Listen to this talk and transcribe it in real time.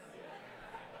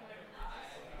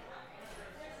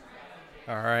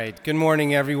All right. Good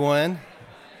morning, everyone.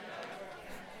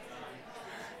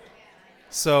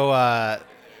 So I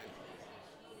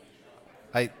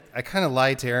kind of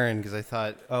lied to Aaron because I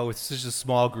thought, oh, it's such a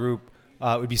small group.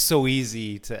 It would be so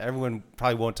easy to. Everyone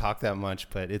probably won't talk that much,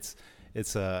 but it's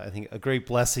I think a great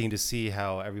blessing to see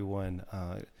how everyone,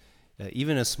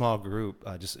 even a small group,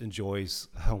 just enjoys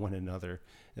one another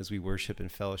as we worship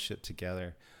and fellowship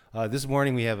together. This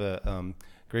morning we have a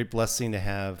great blessing to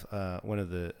have one of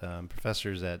the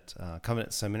professors at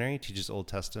Covenant Seminary, teaches Old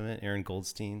Testament, Aaron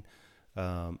Goldstein,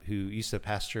 who used to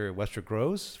pastor at Western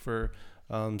Groves for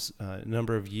a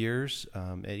number of years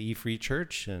at E Free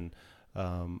Church, and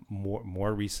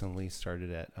more recently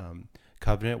started at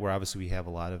Covenant, where obviously we have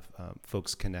a lot of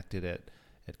folks connected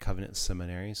at Covenant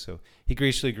Seminary. So he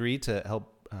graciously agreed to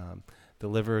help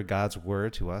deliver God's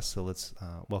word to us. So let's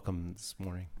welcome him this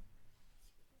morning.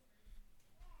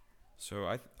 So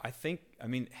I think,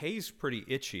 hay's pretty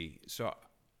itchy. So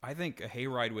I think a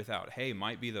hayride without hay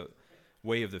might be the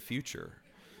way of the future.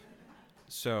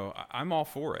 So I'm all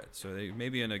for it. So they may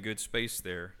be in a good space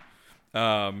there.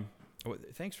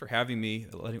 Thanks for having me,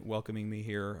 welcoming me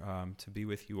here to be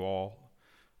with you all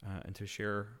and to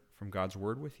share from God's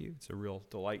Word with you. It's a real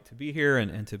delight to be here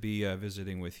and to be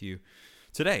visiting with you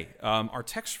today. Our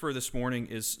text for this morning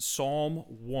is Psalm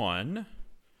 1.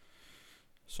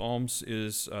 Psalms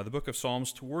is the book of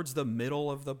Psalms towards the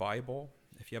middle of the Bible.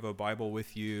 If you have a Bible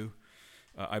with you,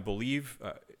 I believe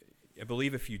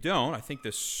if you don't, I think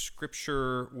the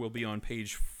scripture will be on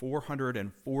page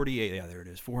 448. Yeah, there it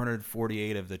is,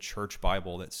 448 of the church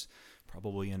Bible that's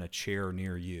probably in a chair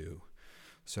near you.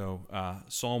 So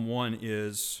Psalm 1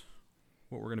 is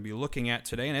what we're going to be looking at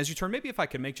today. And as you turn, maybe if I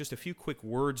could make just a few quick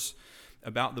words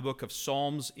about the book of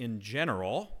Psalms in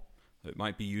general, it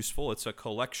might be useful. It's a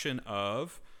collection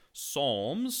of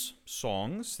psalms,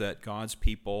 songs that God's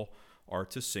people are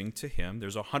to sing to him.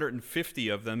 There's 150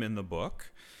 of them in the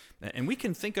book. And we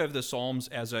can think of the Psalms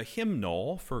as a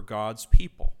hymnal for God's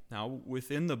people. Now,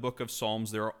 within the book of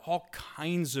Psalms, there are all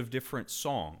kinds of different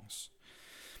songs,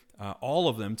 all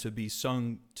of them to be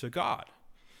sung to God.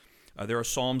 There are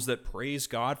psalms that praise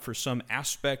God for some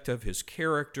aspect of his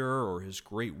character or his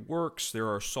great works. There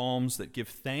are psalms that give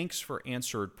thanks for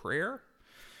answered prayer.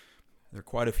 There are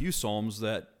quite a few psalms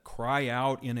that cry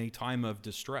out in a time of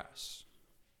distress.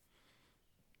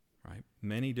 Right?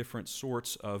 Many different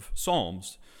sorts of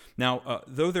psalms. Now,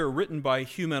 though they're written by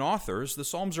human authors, the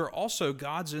psalms are also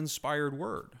God's inspired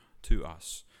word to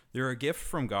us. They're a gift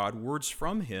from God, words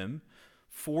from him,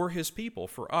 for his people,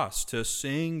 for us to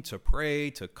sing, to pray,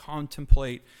 to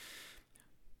contemplate.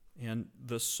 And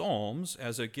the Psalms,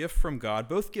 as a gift from God,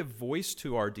 both give voice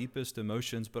to our deepest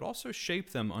emotions, but also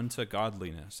shape them unto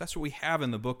godliness. That's what we have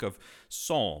in the book of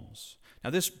Psalms.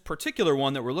 Now, this particular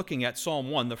one that we're looking at, Psalm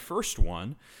 1, the first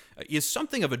one, is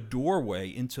something of a doorway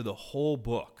into the whole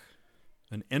book,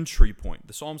 an entry point.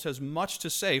 The Psalms has much to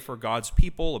say for God's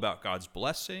people about God's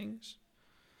blessings,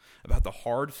 about the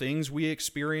hard things we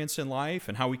experience in life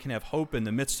and how we can have hope in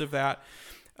the midst of that.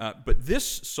 But this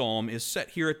psalm is set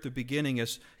here at the beginning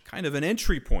as kind of an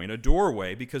entry point, a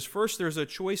doorway, because first there's a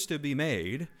choice to be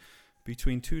made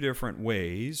between two different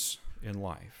ways in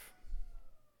life,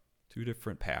 two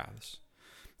different paths.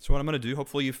 So what I'm going to do,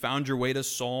 hopefully you found your way to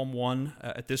Psalm 1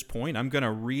 at this point. I'm going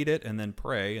to read it and then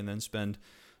pray and then we'll spend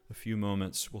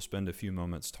a few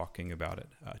moments talking about it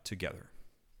together.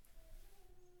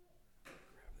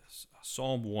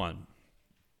 Psalm 1.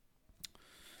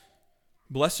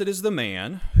 Blessed is the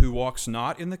man who walks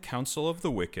not in the counsel of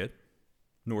the wicked,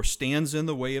 nor stands in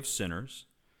the way of sinners,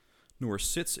 nor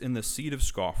sits in the seat of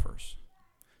scoffers.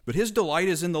 But his delight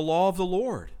is in the law of the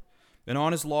Lord, and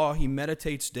on his law he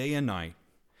meditates day and night.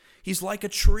 He's like a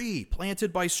tree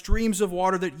planted by streams of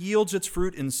water that yields its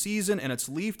fruit in season, and its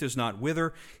leaf does not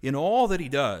wither. In all that he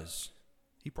does,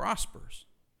 he prospers.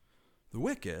 The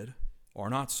wicked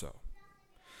are not so,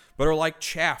 but are like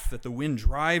chaff that the wind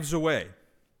drives away.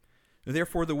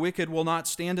 Therefore the wicked will not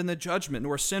stand in the judgment,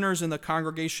 nor sinners in the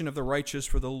congregation of the righteous,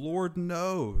 for the Lord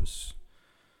knows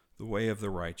the way of the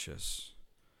righteous,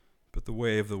 but the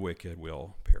way of the wicked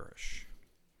will perish.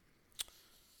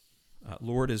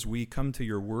 Lord, as we come to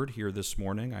your word here this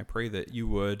morning, I pray that you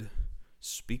would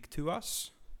speak to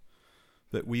us,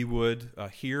 that we would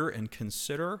hear and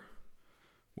consider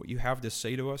what you have to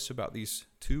say to us about these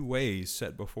two ways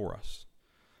set before us,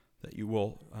 that you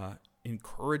will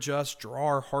encourage us, draw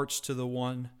our hearts to the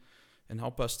one, and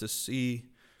help us to see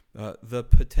the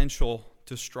potential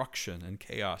destruction and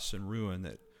chaos and ruin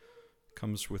that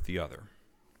comes with the other.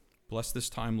 Bless this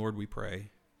time, Lord, we pray.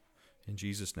 In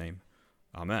Jesus' name,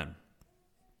 amen.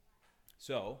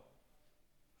 So,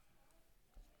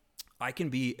 I can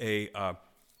be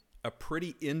a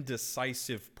pretty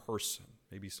indecisive person.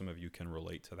 Maybe some of you can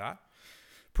relate to that.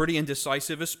 Pretty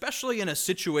indecisive, especially in a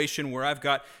situation where I've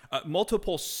got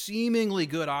multiple seemingly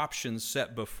good options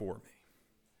set before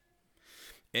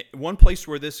me. One place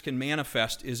where this can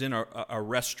manifest is in a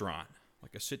restaurant,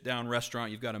 like a sit-down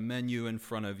restaurant. You've got a menu in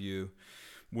front of you.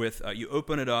 You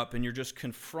open it up and you're just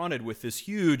confronted with this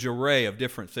huge array of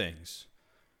different things,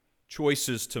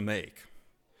 choices to make.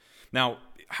 Now,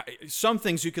 some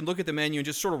things you can look at the menu and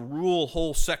just sort of rule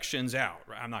whole sections out.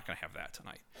 I'm not going to have that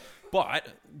tonight. But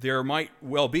there might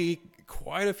well be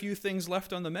quite a few things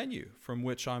left on the menu from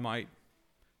which I might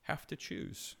have to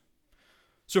choose.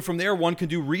 So from there, one can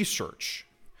do research,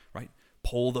 right?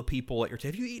 Poll the people at your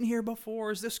table. Have you eaten here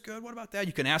before? Is this good? What about that?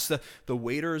 You can ask the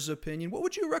waiter's opinion. What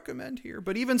would you recommend here?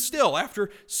 But even still, after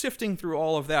sifting through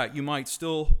all of that, you might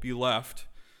still be left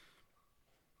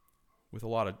with a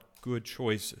lot of good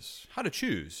choices. How to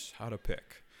choose, how to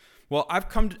pick. Well,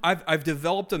 I've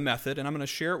developed a method, and I'm going to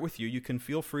share it with you. You can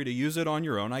feel free to use it on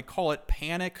your own. I call it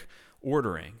panic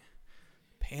ordering.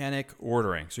 Panic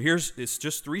ordering. So it's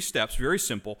just 3 steps, very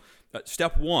simple.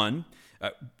 Step 1,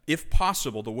 if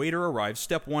possible, the waiter arrives.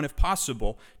 Step 1, if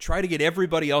possible, try to get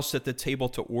everybody else at the table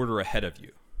to order ahead of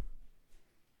you.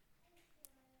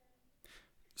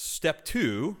 Step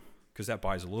 2, because that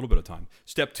buys a little bit of time.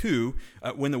 Step 2,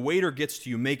 when the waiter gets to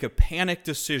you, make a panic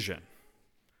decision.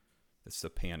 That's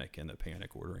the panic and the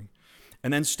panic ordering.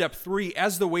 And then step 3,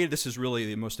 this is really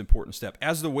the most important step.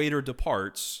 As the waiter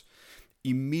departs,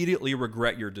 immediately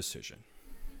regret your decision.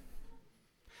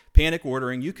 Panic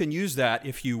ordering, you can use that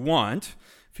if you want.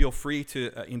 Feel free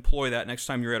to employ that next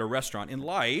time you're at a restaurant. In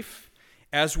life,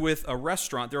 as with a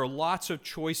restaurant, there are lots of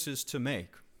choices to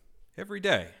make every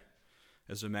day,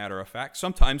 as a matter of fact.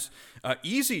 Sometimes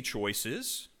easy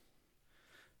choices.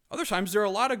 Other times there are a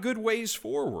lot of good ways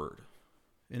forward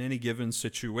in any given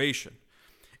situation.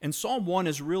 And Psalm 1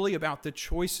 is really about the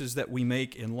choices that we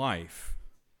make in life,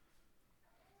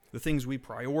 the things we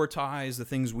prioritize, the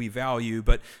things we value.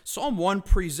 But Psalm 1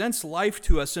 presents life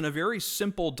to us in a very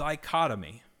simple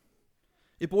dichotomy.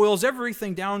 It boils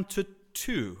everything down to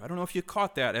 2. I don't know if you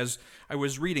caught that as I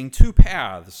was reading. 2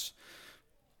 paths.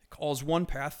 It calls one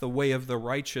path the way of the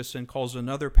righteous and calls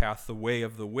another path the way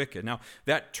of the wicked. Now,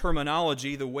 that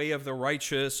terminology, the way of the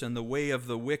righteous and the way of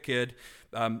the wicked,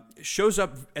 shows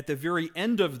up at the very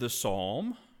end of the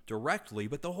psalm directly,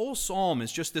 but the whole psalm is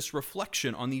just this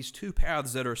reflection on these 2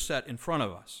 paths that are set in front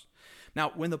of us.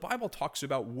 Now, when the Bible talks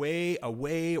about a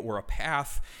way or a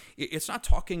path, it's not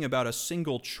talking about a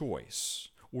single choice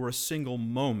or a single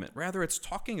moment. Rather, it's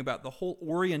talking about the whole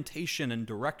orientation and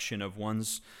direction of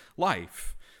one's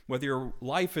life, whether your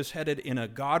life is headed in a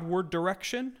Godward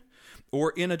direction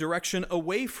or in a direction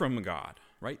away from God.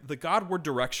 Right? The Godward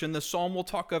direction, the psalm will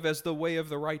talk of as the way of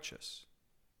the righteous.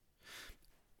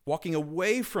 Walking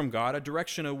away from God, a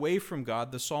direction away from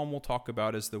God, the psalm will talk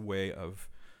about as the way of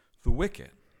the wicked.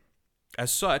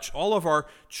 As such, all of our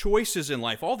choices in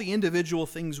life, all the individual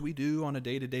things we do on a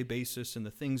day-to-day basis and the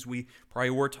things we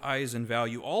prioritize and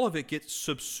value, all of it gets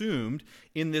subsumed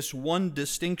in this one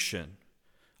distinction.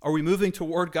 Are we moving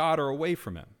toward God or away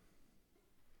from Him?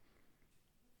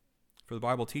 For the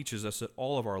Bible teaches us that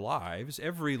all of our lives,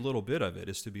 every little bit of it,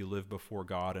 is to be lived before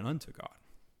God and unto God.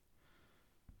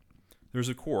 There's,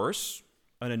 of course,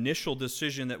 an initial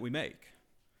decision that we make.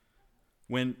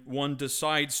 When one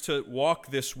decides to walk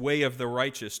this way of the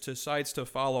righteous, decides to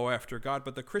follow after God,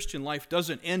 but the Christian life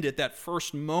doesn't end at that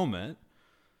first moment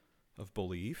of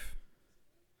belief,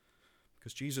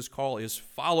 because Jesus' call is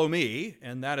follow me,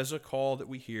 and that is a call that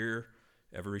we hear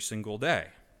every single day,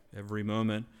 every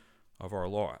moment of our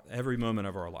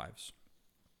lives.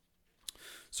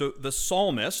 So the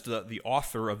psalmist, the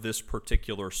author of this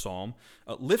particular psalm,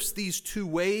 lifts these 2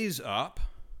 ways up,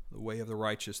 the way of the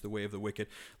righteous, the way of the wicked,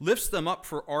 lifts them up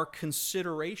for our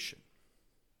consideration.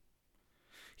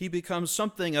 He becomes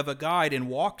something of a guide and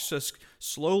walks us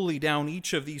slowly down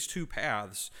each of these 2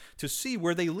 paths to see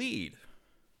where they lead.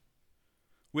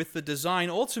 With the design,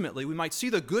 ultimately, we might see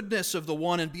the goodness of the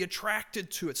one and be attracted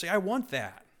to it, say, I want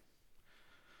that.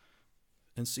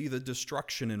 And see the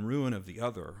destruction and ruin of the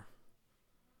other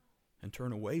and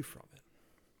turn away from it.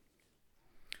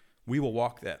 We will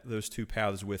walk those 2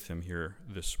 paths with him here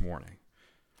this morning.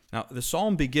 Now, the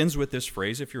psalm begins with this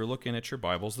phrase. If you're looking at your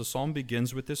Bibles, the psalm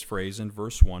begins with this phrase in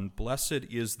verse 1, blessed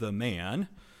is the man.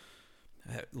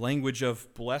 Language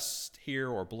of blessed here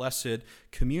or blessed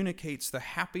communicates the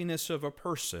happiness of a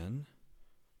person,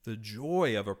 the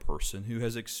joy of a person who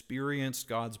has experienced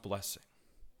God's blessing.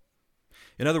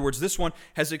 In other words, this one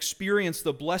has experienced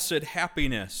the blessed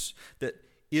happiness that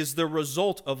is the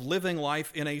result of living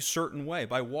life in a certain way,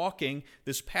 by walking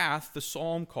this path the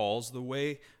psalm calls the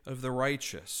way of the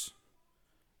righteous.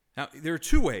 Now, there are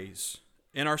two ways,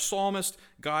 and our psalmist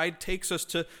guide takes us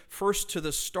first to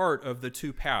the start of the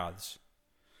two paths.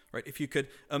 Right? If you could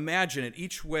imagine it,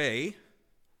 each way,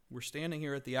 we're standing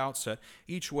here at the outset,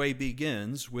 each way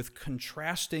begins with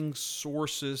contrasting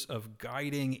sources of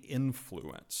guiding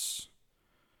influence.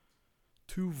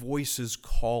 Two voices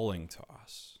calling to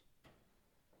us,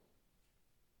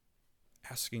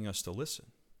 asking us to listen,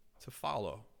 to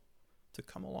follow, to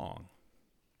come along.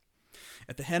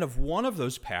 At the head of one of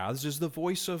those paths is the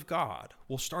voice of God.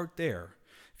 We'll start there.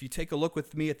 If you take a look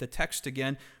with me at the text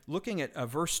again, looking at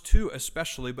verse 2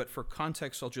 especially, but for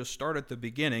context I'll just start at the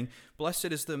beginning. Blessed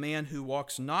is the man who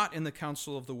walks not in the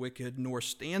counsel of the wicked, nor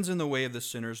stands in the way of the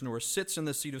sinners, nor sits in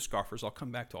the seat of scoffers. I'll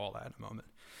come back to all that in a moment.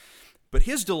 But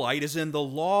his delight is in the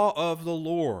law of the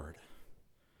Lord,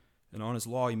 and on his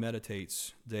law he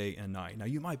meditates day and night. Now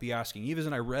you might be asking,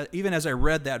 even as I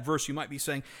read that verse, you might be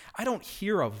saying, I don't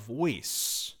hear a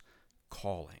voice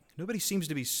calling. Nobody seems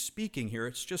to be speaking here.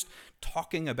 It's just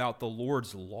talking about the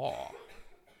Lord's law.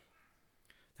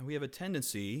 And we have a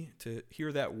tendency to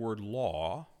hear that word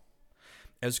law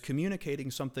as communicating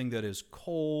something that is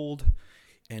cold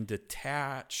and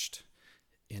detached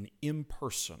and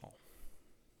impersonal.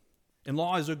 And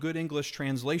law is a good English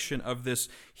translation of this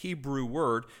Hebrew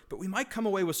word, but we might come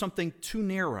away with something too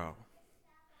narrow.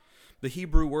 The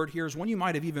Hebrew word here is one you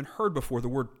might have even heard before, the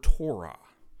word Torah.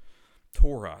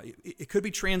 Torah. It could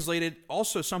be translated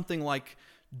also something like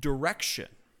direction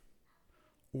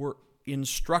or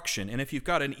instruction. And if you've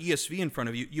got an ESV in front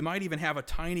of you, you might even have a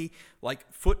tiny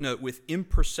footnote with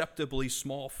imperceptibly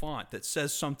small font that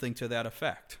says something to that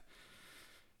effect.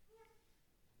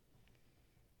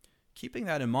 Keeping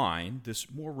that in mind,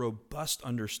 this more robust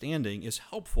understanding is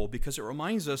helpful because it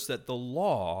reminds us that the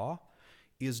law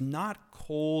is not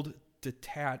cold,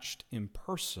 detached,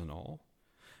 impersonal,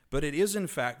 but it is in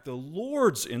fact the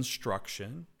Lord's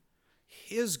instruction,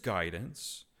 his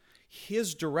guidance,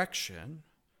 his direction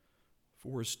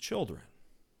for his children,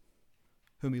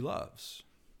 whom he loves.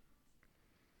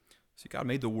 See, God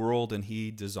made the world and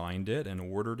he designed it and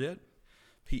ordered it.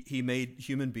 He made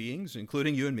human beings,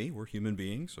 including you and me. We're human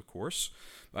beings, of course,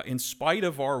 in spite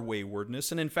of our waywardness.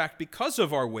 And in fact, because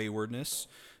of our waywardness,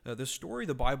 the story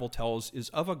the Bible tells is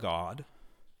of a God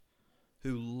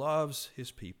who loves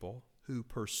his people, who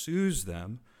pursues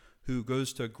them, who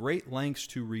goes to great lengths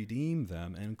to redeem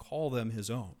them and call them his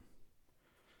own.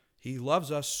 He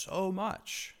loves us so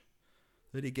much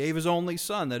that he gave his only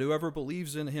Son, that whoever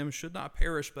believes in him should not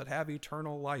perish but have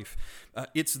eternal life.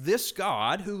 It's this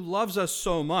God who loves us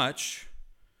so much,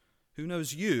 who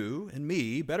knows you and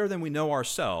me better than we know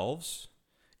ourselves,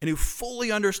 and who fully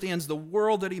understands the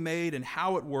world that he made and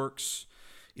how it works.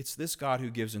 It's this God who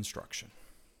gives instruction,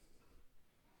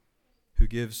 who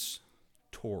gives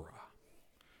Torah,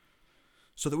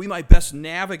 so that we might best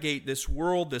navigate this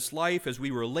world, this life, as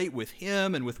we relate with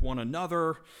him and with one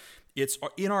another. It's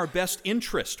in our best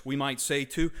interest, we might say,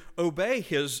 to obey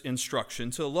his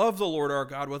instruction, to love the Lord our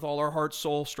God with all our heart,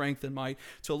 soul, strength, and might,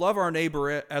 to love our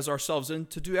neighbor as ourselves, and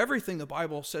to do everything the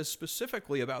Bible says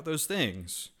specifically about those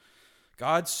things.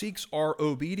 God seeks our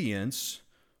obedience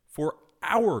for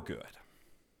our good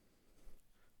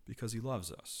because he loves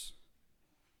us.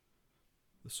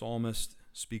 The psalmist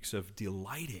speaks of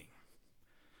delighting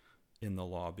in the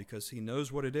law because he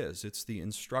knows what it is. It's the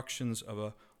instructions of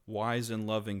a wise and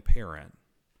loving parent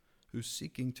who's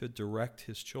seeking to direct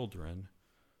his children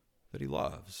that he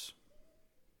loves.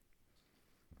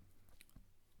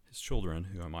 His children,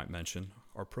 who I might mention,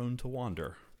 are prone to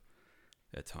wander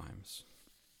at times.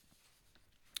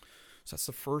 So that's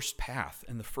the first path,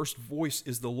 and the first voice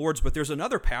is the Lord's. But there's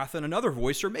another path and another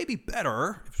voice, or maybe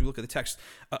better, if we look at the text,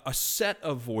 a set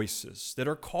of voices that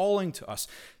are calling to us,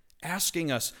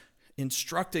 asking us,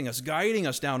 instructing us, guiding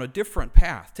us down a different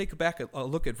path. Take a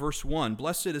look at verse 1.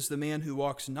 Blessed is the man who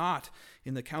walks not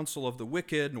in the counsel of the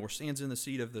wicked, nor stands in the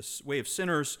seat of the way of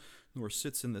sinners, nor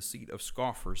sits in the seat of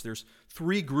scoffers. There's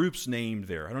three groups named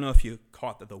there. I don't know if you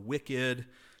caught that: the wicked,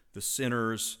 the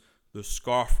sinners, the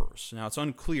scoffers. Now, it's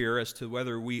unclear as to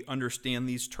whether we understand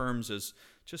these terms as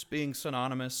just being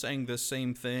synonymous, saying the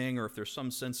same thing, or if there's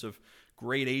some sense of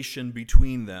gradation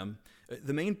between them.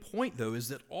 The main point, though, is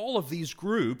that all of these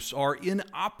groups are in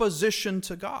opposition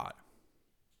to God.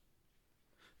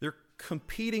 They're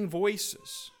competing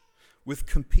voices with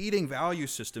competing value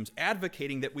systems,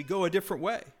 advocating that we go a different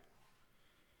way,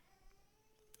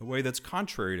 a way that's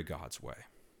contrary to God's way,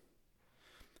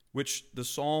 which the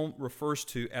psalm refers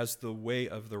to as the way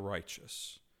of the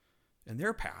righteous. And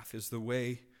their path is the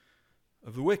way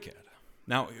of the wicked.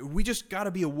 Now, we just got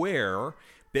to be aware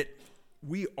that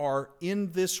we are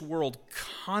in this world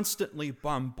constantly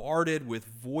bombarded with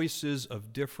voices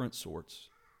of different sorts.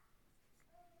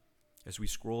 As we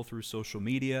scroll through social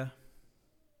media,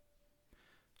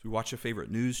 as we watch a favorite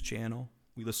news channel,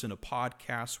 we listen to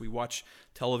podcasts, we watch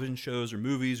television shows or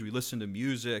movies, we listen to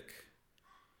music,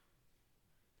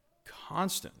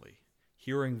 constantly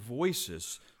hearing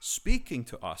voices speaking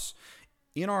to us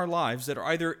in our lives that are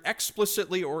either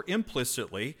explicitly or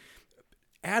implicitly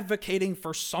advocating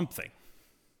for something.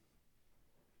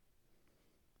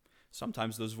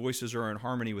 Sometimes those voices are in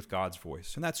harmony with God's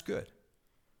voice, and that's good.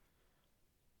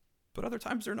 But other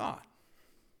times they're not.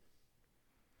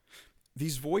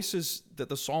 These voices that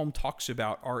the psalm talks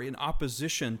about are in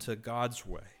opposition to God's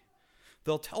way.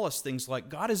 They'll tell us things like,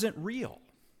 God isn't real.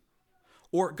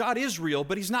 Or God is real,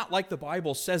 but he's not like the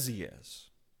Bible says he is.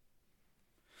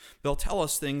 They'll tell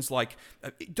us things like,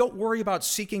 don't worry about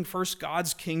seeking first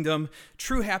God's kingdom.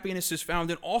 True happiness is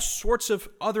found in all sorts of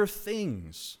other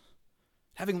things.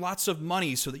 Having lots of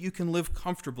money so that you can live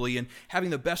comfortably and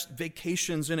having the best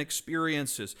vacations and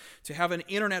experiences. To have an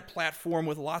internet platform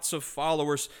with lots of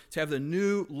followers. To have the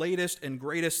new, latest, and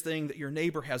greatest thing that your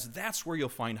neighbor has. That's where you'll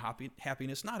find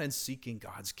happiness, not in seeking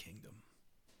God's kingdom.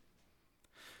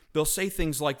 They'll say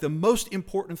things like, the most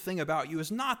important thing about you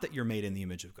is not that you're made in the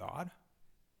image of God.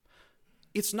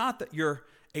 It's not that you're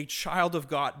a child of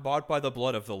God bought by the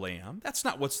blood of the Lamb. That's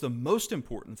not what's the most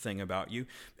important thing about you.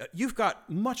 You've got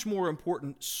much more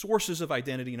important sources of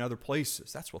identity in other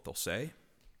places. That's what they'll say.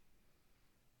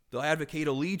 They'll advocate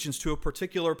allegiance to a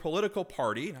particular political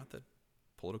party. Not that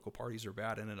political parties are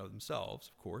bad in and of themselves,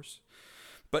 of course.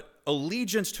 But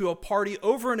allegiance to a party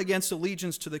over and against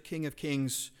allegiance to the King of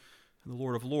Kings and the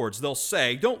Lord of Lords. They'll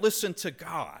say, don't listen to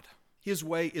God. His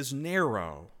way is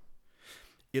narrow.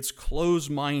 It's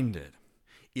closed-minded.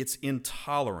 It's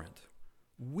intolerant.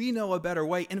 We know a better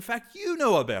way. In fact, you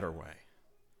know a better way.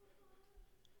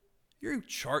 You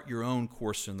chart your own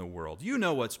course in the world. You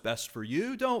know what's best for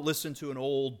you. Don't listen to an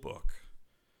old book.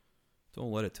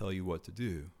 Don't let it tell you what to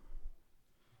do.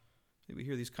 We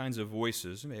hear these kinds of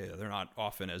voices. They're not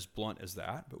often as blunt as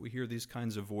that, but we hear these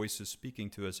kinds of voices speaking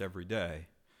to us every day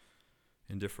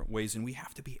in different ways, and we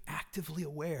have to be actively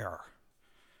aware,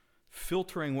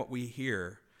 filtering what we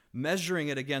hear, measuring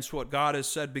it against what God has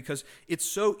said, because it's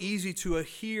so easy to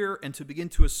hear and to begin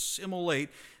to assimilate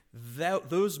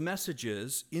those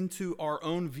messages into our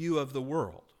own view of the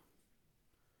world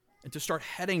and to start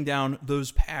heading down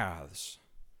those paths.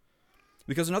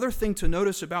 Because another thing to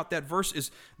notice about that verse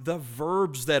is the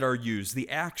verbs that are used, the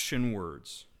action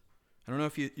words. I don't know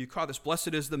if you caught this.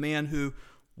 Blessed is the man who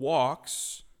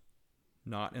walks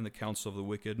not in the counsel of the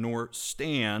wicked, nor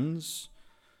stands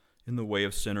in the way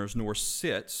of sinners, nor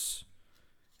sits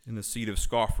in the seat of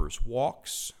scoffers.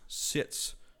 Walks,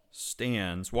 sits,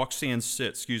 stands. Walks, stands,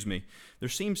 sits, There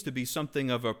seems to be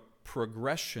something of a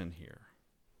progression here.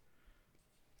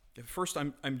 At first,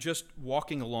 I'm just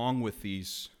walking along with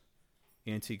these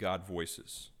anti-God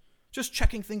voices, just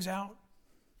checking things out,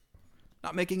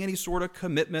 not making any sort of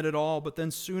commitment at all, but then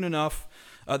soon enough,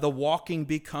 the walking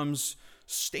becomes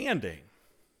standing.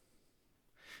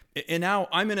 And now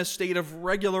I'm in a state of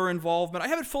regular involvement. I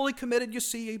haven't fully committed, you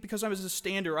see, because I'm as a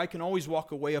stander. I can always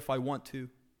walk away if I want to.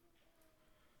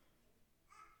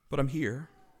 But I'm here.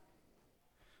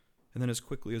 And then as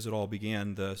quickly as it all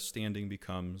began, the standing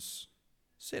becomes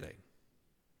sitting.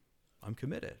 I'm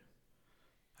committed.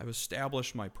 I've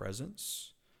established my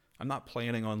presence. I'm not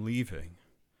planning on leaving.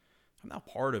 I'm now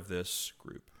part of this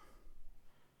group.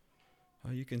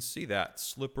 You can see that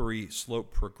slippery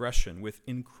slope progression with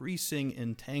increasing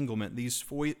entanglement. These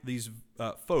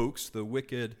folks, the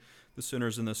wicked, the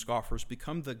sinners, and the scoffers,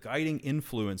 become the guiding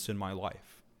influence in my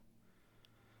life.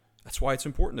 That's why it's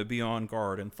important to be on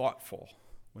guard and thoughtful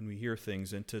when we hear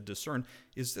things and to discern,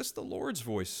 is this the Lord's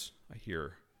voice I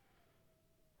hear?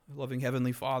 A loving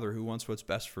Heavenly Father who wants what's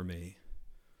best for me?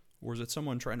 Or is it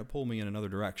someone trying to pull me in another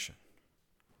direction?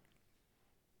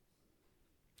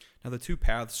 Now, the two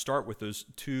paths start with those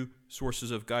two sources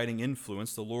of guiding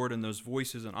influence, the Lord and those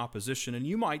voices in opposition. And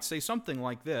you might say something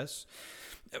like this: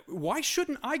 why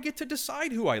shouldn't I get to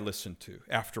decide who I listen to,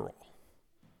 after all?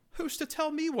 Who's to tell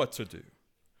me what to do?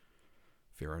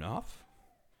 Fair enough.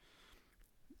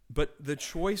 But the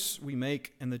choice we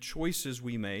make and the choices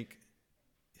we make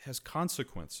has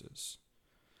consequences.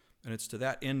 And it's to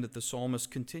that end that the psalmist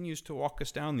continues to walk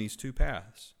us down these two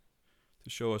paths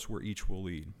to show us where each will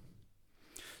lead.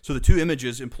 So the two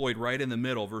images employed right in the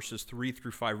middle, verses 3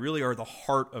 through 5, really are the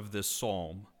heart of this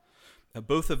psalm.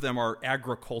 Both of them are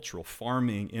agricultural,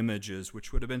 farming images,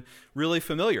 which would have been really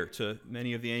familiar to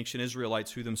many of the ancient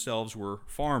Israelites who themselves were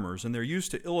farmers, and they're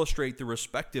used to illustrate the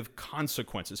respective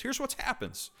consequences. Here's what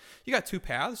happens. You got two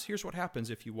paths. Here's what happens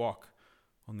if you walk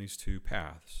on these two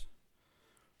paths.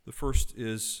 The first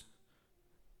is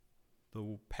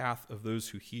the path of those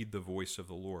who heed the voice of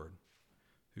the Lord,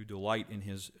 who delight in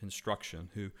his instruction,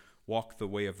 who walk the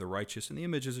way of the righteous. And the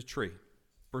image is a tree.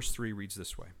 Verse 3 reads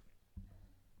this way.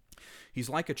 He's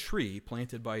like a tree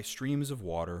planted by streams of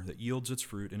water that yields its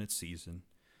fruit in its season,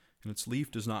 and its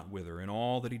leaf does not wither. In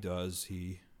all that he does,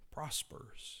 he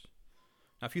prospers.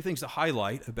 Now, a few things to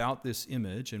highlight about this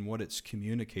image and what it's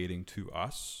communicating to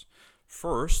us.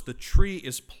 First, the tree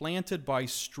is planted by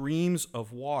streams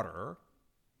of water,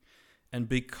 and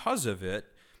because of it,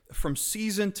 from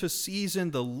season to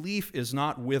season, the leaf is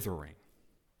not withering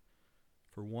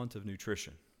for want of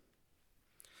nutrition.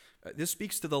 This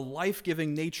speaks to the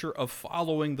life-giving nature of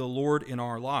following the Lord in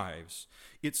our lives.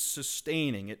 It's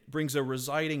sustaining. It brings a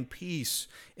residing peace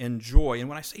and joy. And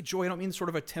when I say joy, I don't mean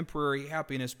sort of a temporary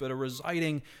happiness, but a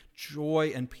residing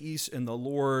joy and peace in the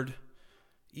Lord,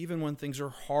 even when things are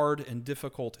hard and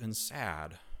difficult and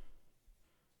sad.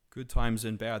 Good times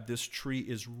and bad, this tree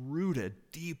is rooted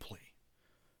deeply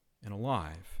and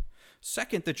alive.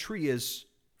 Second, the tree is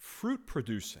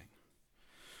fruit-producing.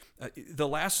 The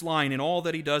last line, in all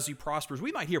that he does, he prospers.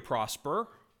 We might hear prosper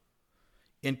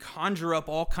and conjure up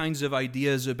all kinds of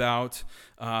ideas about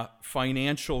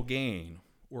financial gain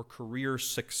or career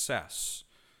success,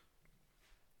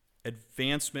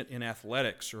 advancement in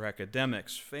athletics or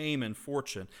academics, fame and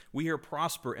fortune. We hear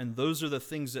prosper, and those are the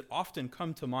things that often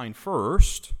come to mind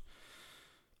first.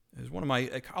 As one of my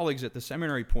colleagues at the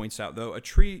seminary points out, though, a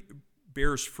tree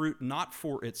bears fruit not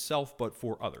for itself, but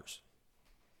for others.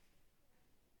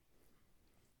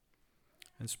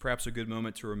 It's perhaps a good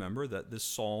moment to remember that this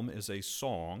psalm is a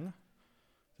song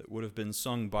that would have been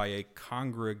sung by a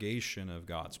congregation of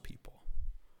God's people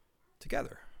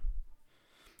together.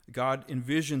 God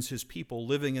envisions his people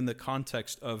living in the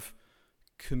context of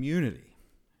community,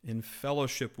 in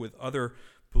fellowship with other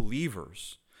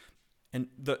believers. And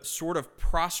the sort of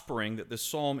prospering that this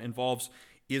psalm involves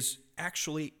is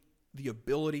actually the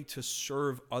ability to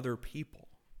serve other people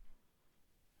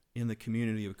in the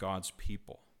community of God's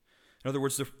people. In other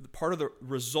words, part of the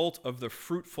result of the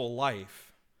fruitful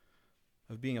life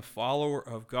of being a follower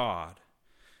of God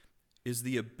is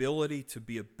the ability to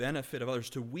be a benefit of others,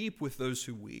 to weep with those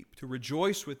who weep, to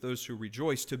rejoice with those who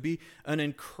rejoice, to be an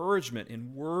encouragement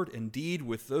in word and deed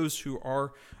with those who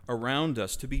are around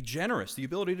us, to be generous, the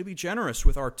ability to be generous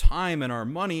with our time and our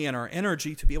money and our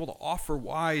energy, to be able to offer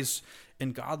wise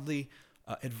and godly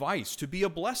advice, to be a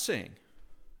blessing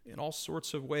in all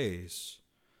sorts of ways.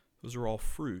 Those are all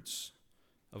fruits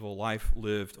of a life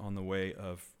lived on the way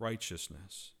of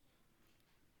righteousness.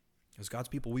 As God's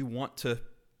people, we want to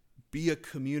be a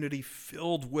community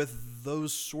filled with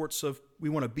those sorts of, we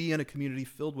want to be in a community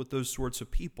filled with those sorts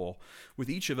of people, with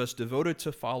each of us devoted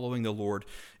to following the Lord,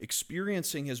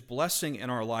 experiencing his blessing in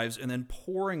our lives, and then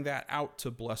pouring that out to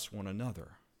bless one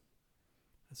another.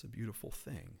 That's a beautiful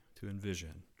thing to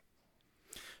envision.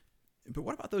 But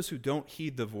what about those who don't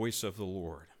heed the voice of the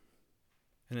Lord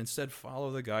and instead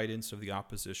follow the guidance of the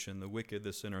opposition, the wicked,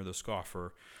 the sinner, the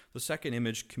scoffer? The second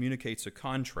image communicates a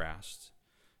contrast,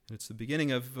 and it's the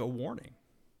beginning of a warning.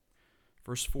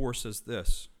 Verse 4 says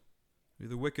this: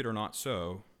 the wicked are not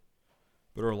so,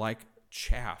 but are like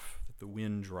chaff that the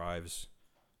wind drives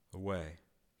away.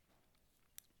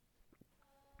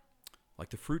 Like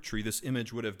the fruit tree, this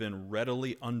image would have been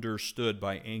readily understood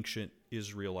by ancient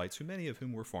Israelites, many of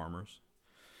whom were farmers.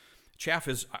 Chaff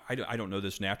is, I don't know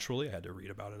this naturally, I had to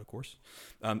read about it, of course.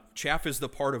 Chaff is the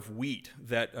part of wheat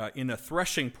that in a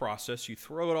threshing process, you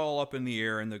throw it all up in the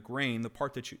air, and the grain, the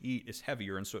part that you eat, is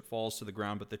heavier, and so it falls to the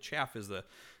ground, but the chaff is the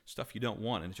stuff you don't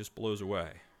want, and it just blows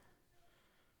away.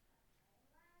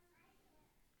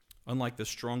 Unlike the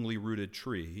strongly rooted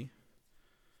tree,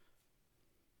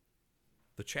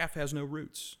 the chaff has no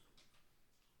roots.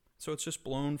 So it's just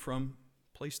blown from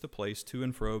place to place, to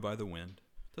and fro by the wind.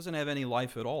 Doesn't have any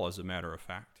life at all, as a matter of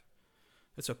fact.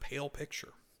 It's a pale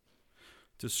picture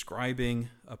describing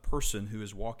a person who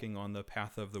is walking on the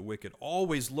path of the wicked,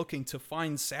 always looking to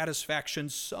find satisfaction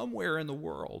somewhere in the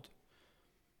world,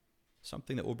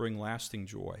 something that will bring lasting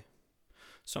joy,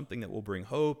 something that will bring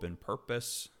hope and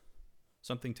purpose,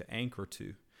 something to anchor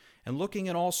to, and looking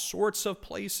in all sorts of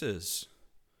places,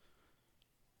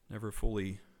 never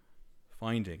fully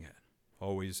finding it,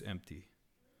 always empty,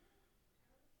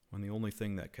 when the only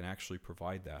thing that can actually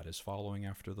provide that is following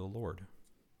after the Lord.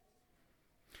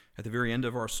 At the very end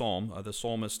of our psalm, the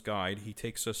psalmist guide, he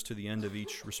takes us to the end of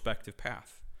each respective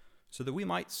path so that we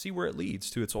might see where it leads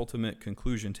to its ultimate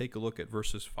conclusion. Take a look at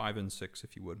verses 5 and 6,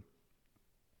 if you would.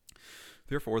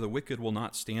 Therefore, the wicked will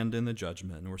not stand in the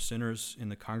judgment, nor sinners in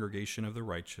the congregation of the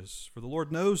righteous. For the Lord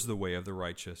knows the way of the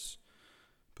righteous,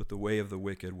 but the way of the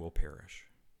wicked will perish.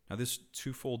 Now, this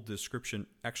twofold description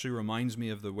actually reminds me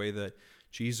of the way that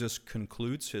Jesus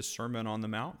concludes his Sermon on the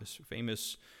Mount, this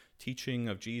famous teaching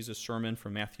of Jesus' sermon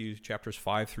from Matthew chapters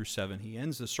 5 through 7. He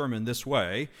ends the sermon this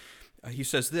way. He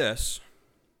says this,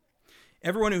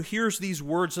 "Everyone who hears these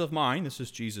words of mine," this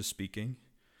is Jesus speaking,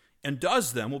 "and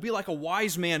does them will be like a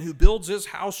wise man who builds his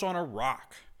house on a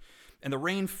rock. And the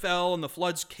rain fell, and the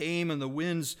floods came, and the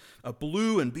winds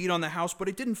blew and beat on the house, but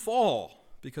it didn't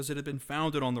fall, because it had been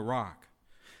founded on the rock.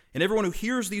 And everyone who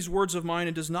hears these words of mine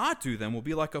and does not do them will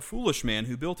be like a foolish man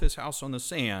who built his house on the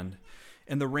sand.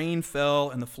 And the rain fell,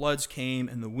 and the floods came,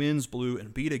 and the winds blew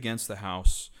and beat against the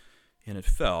house, and it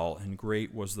fell, and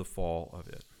great was the fall of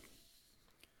it."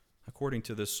 According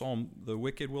to this psalm, the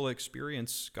wicked will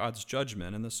experience God's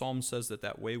judgment, and the psalm says that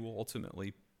that way will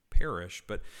ultimately perish.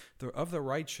 But of the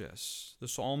righteous, the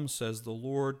psalm says the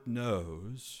Lord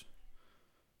knows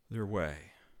their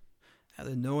way. Now,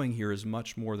 the knowing here is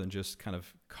much more than just kind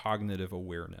of cognitive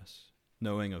awareness,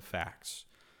 knowing of facts.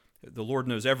 The Lord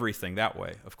knows everything that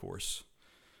way, of course.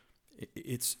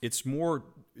 It's more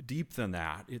deep than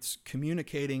that. It's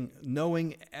communicating,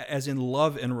 knowing as in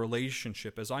love and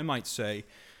relationship, as I might say,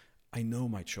 I know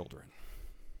my children.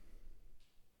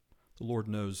 The Lord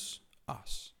knows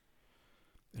us.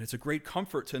 And it's a great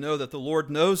comfort to know that the Lord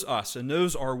knows us and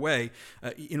knows our way.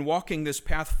 In walking this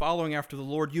path, following after the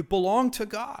Lord, you belong to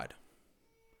God.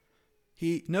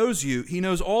 He knows you. He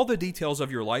knows all the details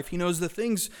of your life. He knows the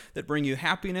things that bring you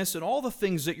happiness and all the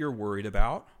things that you're worried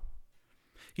about.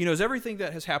 He knows everything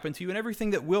that has happened to you and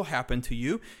everything that will happen to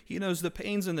you. He knows the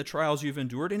pains and the trials you've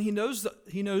endured, and He knows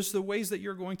the ways that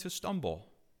you're going to stumble.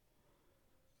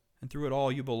 And through it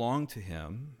all, you belong to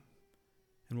Him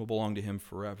and will belong to Him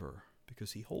forever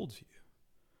because He holds you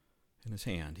in His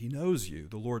hand. He knows you.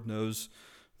 The Lord knows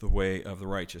the way of the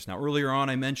righteous. Now, earlier on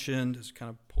I mentioned, just kind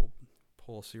of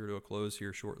pull us here to a close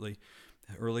here shortly.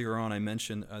 Earlier on I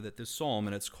mentioned that this psalm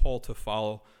and its call to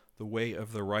follow the way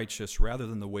of the righteous rather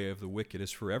than the way of the wicked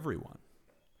is for everyone.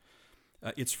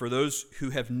 It's for those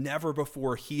who have never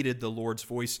before heeded the Lord's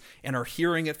voice and are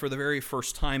hearing it for the very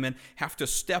first time and have to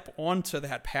step onto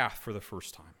that path for the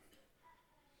first time.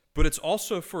 But it's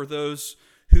also for those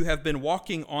who have been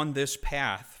walking on this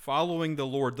path, following the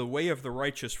Lord, the way of the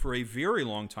righteous, for a very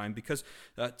long time, because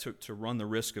to run the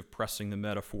risk of pressing the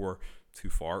metaphor too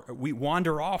far, we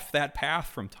wander off that path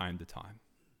from time to time.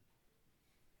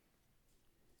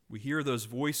 We hear those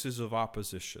voices of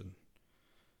opposition,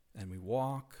 and we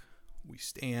walk, we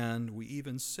stand, we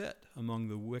even sit among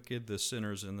the wicked, the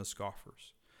sinners, and the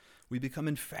scoffers. We become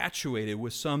infatuated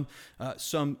with some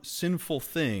sinful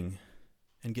thing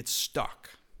and get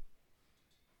stuck.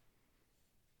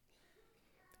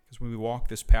 Because when we walk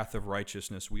this path of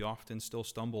righteousness, we often still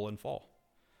stumble and fall.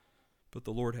 But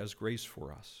the Lord has grace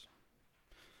for us.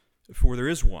 For there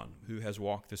is one who has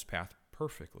walked this path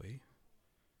perfectly,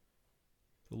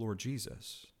 the Lord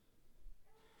Jesus.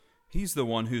 He's the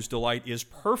one whose delight is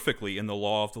perfectly in the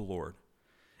law of the Lord.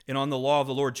 And on the law of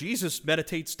the Lord, Jesus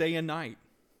meditates day and night.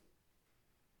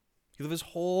 He lived his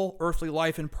whole earthly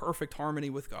life in perfect harmony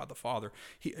with God the Father.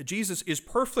 Jesus is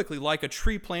perfectly like a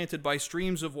tree planted by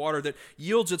streams of water that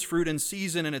yields its fruit in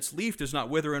season and its leaf does not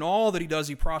wither. In all that he does,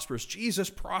 he prospers. Jesus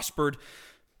prospered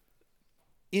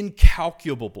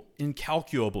incalculably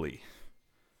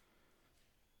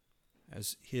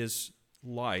as his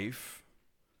life,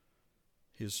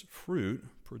 his fruit,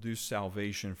 produced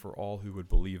salvation for all who would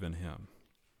believe in him.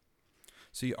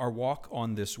 See, our walk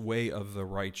on this way of the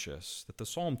righteous that the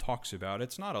psalm talks about,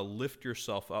 it's not a lift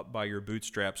yourself up by your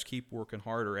bootstraps, keep working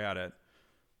harder at it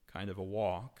kind of a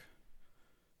walk.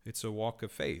 It's a walk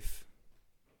of faith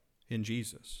in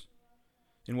Jesus,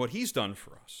 in what he's done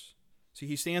for us. See,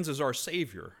 he stands as our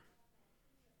Savior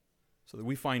so that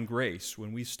we find grace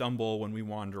when we stumble, when we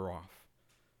wander off.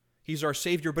 He's our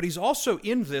Savior, but he's also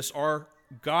in this our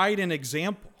guide and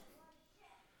example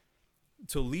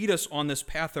to lead us on this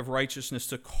path of righteousness,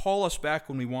 to call us back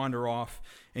when we wander off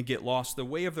and get lost. The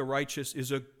way of the righteous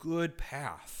is a good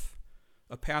path,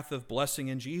 a path of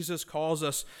blessing, and Jesus calls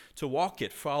us to walk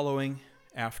it, following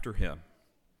after him.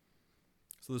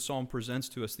 So the psalm presents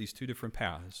to us these two different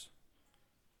paths.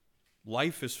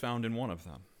 Life is found in one of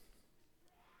them.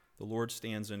 The Lord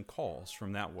stands and calls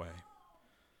from that way.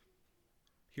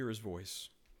 Hear his voice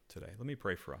today. Let me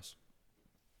pray for us.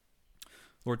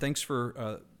 Lord, thanks for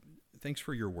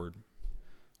your word.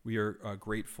 We are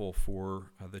grateful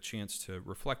for the chance to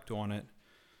reflect on it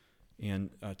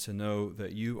and to know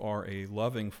that you are a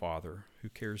loving Father who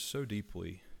cares so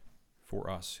deeply for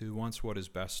us, who wants what is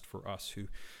best for us, who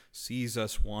sees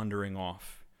us wandering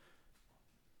off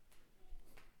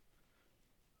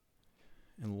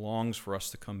and longs for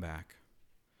us to come back.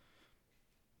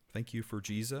 Thank you for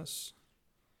Jesus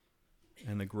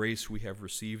and the grace we have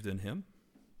received in him.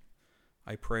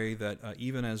 I pray that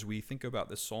even as we think about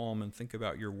this psalm and think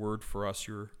about your word for us,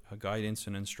 your guidance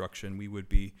and instruction, we would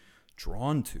be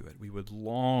drawn to it. We would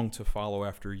long to follow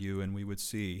after you, and we would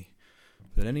see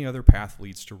that any other path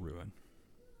leads to ruin.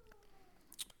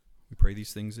 We pray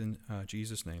these things in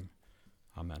Jesus' name.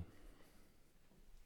 Amen.